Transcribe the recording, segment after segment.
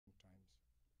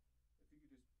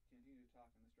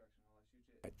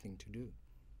right thing to do.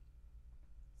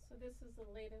 So this is the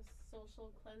latest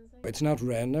social cleansing? It's not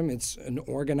random. It's an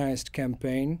organized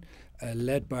campaign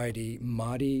led by the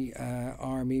Mahdi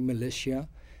Army, militia,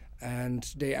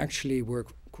 and they actually were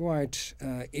quite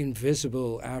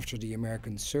invisible after the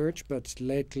American surge, but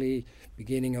lately,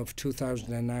 beginning of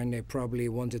 2009, they probably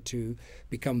wanted to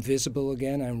become visible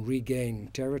again and regain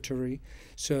territory.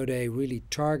 So they really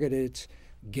targeted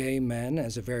gay men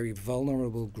as a very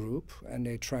vulnerable group, and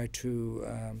they tried to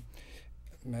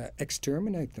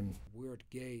exterminate them. The word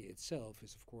gay itself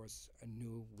is, of course, a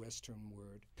new Western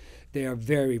word. They are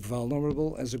very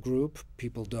vulnerable as a group.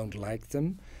 People don't like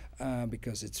them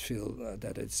because it's feel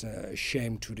that it's a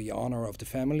shame to the honor of the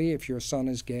family if your son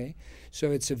is gay.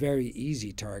 So it's a very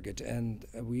easy target, and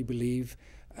we believe,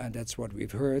 and that's what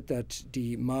we've heard, that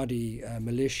the Mahdi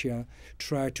militia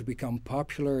try to become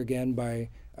popular again by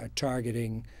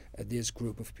targeting this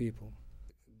group of people.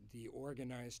 The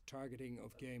organized targeting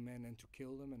of gay men and to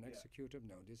kill them and execute them,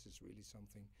 no, this is really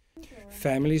something.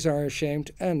 Families are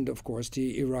ashamed, and of course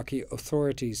the Iraqi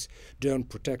authorities don't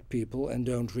protect people and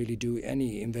don't really do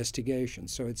any investigation.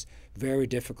 So it's very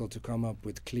difficult to come up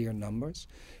with clear numbers.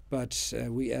 But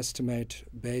we estimate,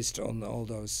 based on all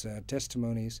those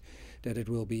testimonies, that it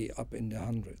will be up in the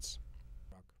hundreds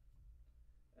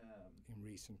in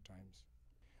recent times.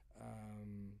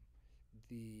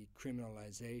 The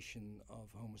criminalization of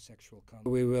homosexual conduct.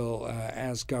 We will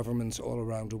ask governments all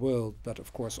around the world, but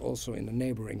of course also in the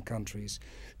neighboring countries,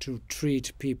 to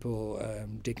treat people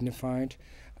dignified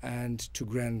and to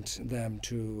grant them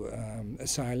to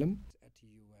asylum.